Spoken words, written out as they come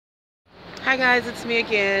Hi guys, it's me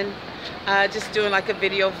again. Just doing like a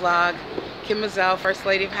video vlog. Kym Mazelle, First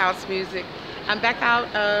Lady of House Music. I'm back out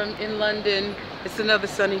in London. It's another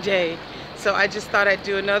sunny day. So I just thought I'd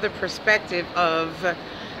do another perspective of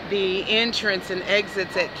the entrance and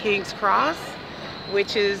exits at King's Cross,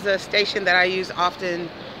 which is a station that I use often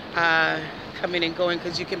coming and going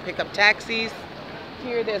because you can pick up taxis.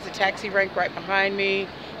 Here there's a taxi rank right behind me.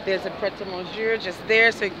 There's a pret-a-manger just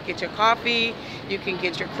there so you can get your coffee, you can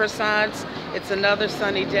get your croissants. It's another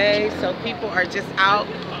sunny day, so people are just out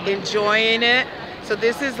enjoying it. So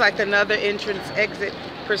this is like another entrance exit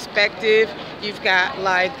perspective. You've got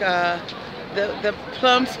like the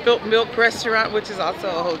Plum Spilt Milk restaurant, which is also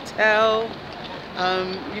a hotel.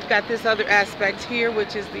 You've got this other aspect here,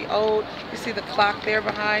 which is the old, you see the clock there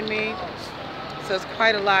behind me? So it's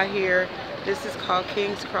quite a lot here. This is called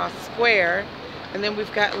King's Cross Square. And then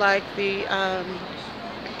we've got like the,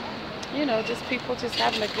 you know, just people just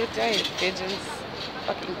having a good day. Pigeons,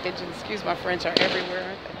 fucking pigeons, excuse my French, are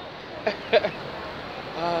everywhere, aren't they?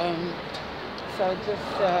 So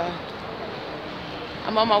just,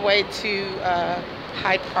 I'm on my way to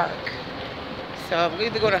Hyde Park. So I'm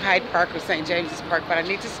either going to Hyde Park or St. James's Park, but I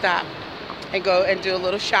need to stop and go and do a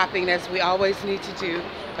little shopping as we always need to do.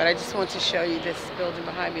 But I just want to show you this building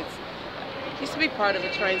behind me. It used to be part of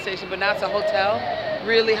a train station, but now it's a hotel,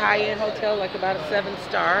 really high-end hotel, like about a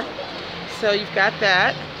 7-star. So you've got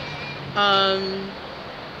that.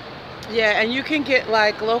 Yeah, and you can get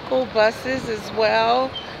like local buses as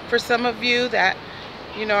well for some of you that,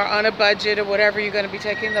 you know, are on a budget or whatever. You're going to be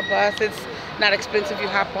taking the bus. It's not expensive. You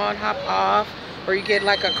hop on, hop off, or you get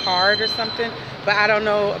like a card or something. But I don't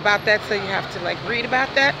know about that, so you have to like read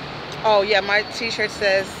about that. Oh yeah, my t-shirt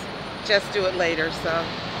says just do it later. So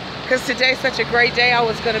because today's such a great day, I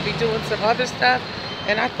was going to be doing some other stuff,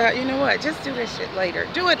 and I thought, you know what, just do this shit later.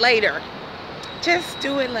 Do it later. Just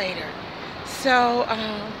do it later. So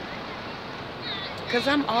because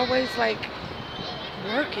I'm always like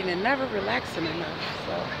working and never relaxing enough.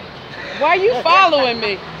 So why are you following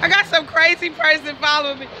me? I got some crazy person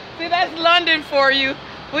following me. See, that's London for you.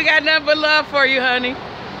 We got nothing but love for you, honey.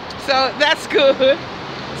 So that's good.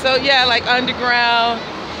 So yeah, like underground,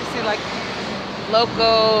 you see like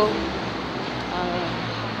local,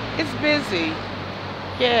 it's busy.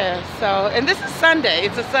 Yeah, so, and this is Sunday,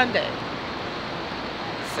 it's a Sunday.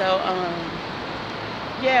 So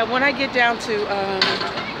yeah, when I get down to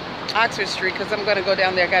Oxford Street, because I'm going to go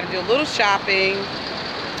down there, I got to do a little shopping,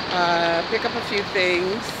 pick up a few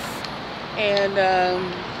things, and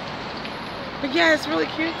but yeah, it's really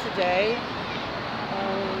cute today.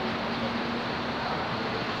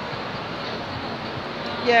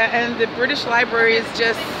 Yeah, and the British Library is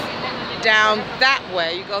just down that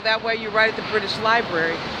way. You go that way, you're right at the British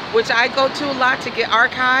Library, which I go to a lot to get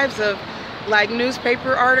archives of like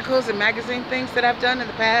newspaper articles and magazine things that I've done in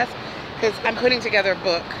the past, because I'm putting together a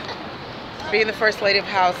book, being the First Lady of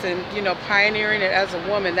House, and you know, pioneering it as a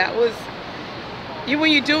woman. That was,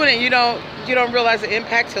 when you're doing it, you don't realize the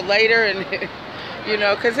impact till later, and you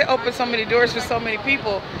know, because it opened so many doors for so many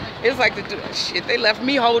people. It's like shit, they left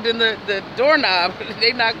me holding the doorknob.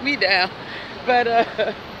 They knocked me down. But I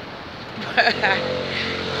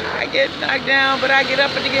get knocked down, but I get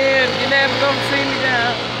up again. You're never gonna see me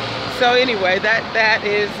down. So anyway, that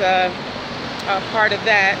is a part of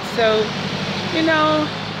that. So, you know,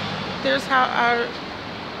 there's how our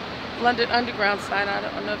London Underground sign. I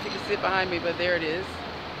don't know if you can see it behind me, but there it is.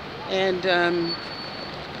 And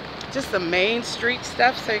just the main street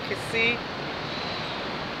stuff, so you can see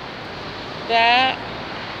that.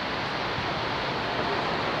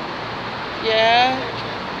 Yeah.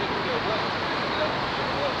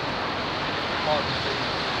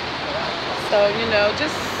 So, you know,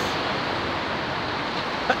 just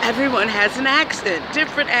everyone has an accent,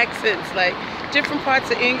 different accents, like different parts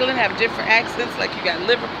of England have different accents. Like you got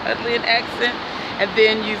Liverpudlian accent, and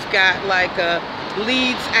then you've got like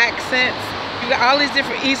Leeds accents. You got all these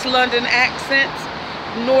different East London accents,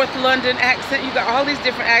 North London accent. You got all these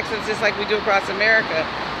different accents, just like we do across America.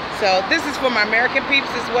 So this is for my American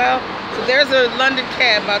peeps as well. So there's a London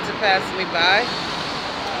cab about to pass me by,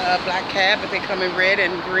 a black cab, but they come in red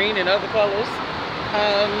and green and other colors.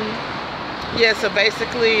 Yeah, so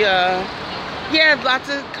basically, yeah, lots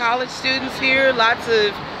of college students here, lots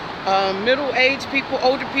of middle-aged people,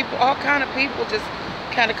 older people, all kind of people just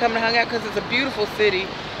kind of come to hang out, because it's a beautiful city,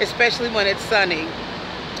 especially when it's sunny.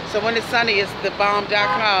 So when it's sunny, it's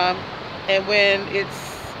thebomb.com, and when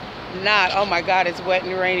it's not, oh my God, it's wet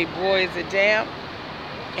and rainy. Boy, is it damp.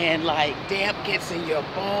 And like, damp gets in your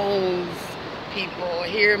bones. People,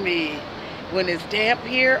 hear me. When it's damp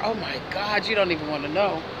here, oh my God, you don't even want to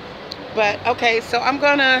know. But okay, so I'm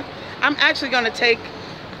gonna I'm actually going to take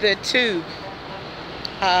the tube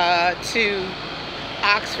to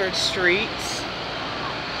Oxford Street.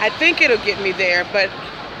 I think it'll get me there, but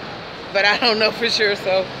I don't know for sure,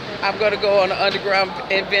 so I'm going to go on an underground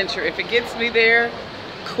adventure. If it gets me there,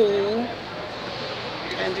 cool.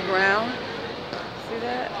 Underground. See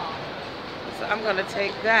that? So I'm going to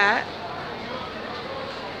take that.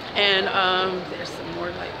 And there's some more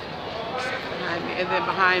like stuff behind me. And then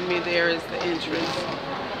behind me there is the entrance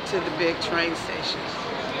to the big train station.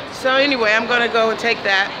 So anyway, I'm going to go and take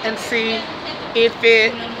that and see if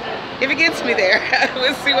it gets me there.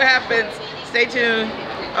 We'll see what happens. Stay tuned.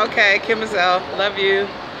 Okay, Kym Mazelle, love you.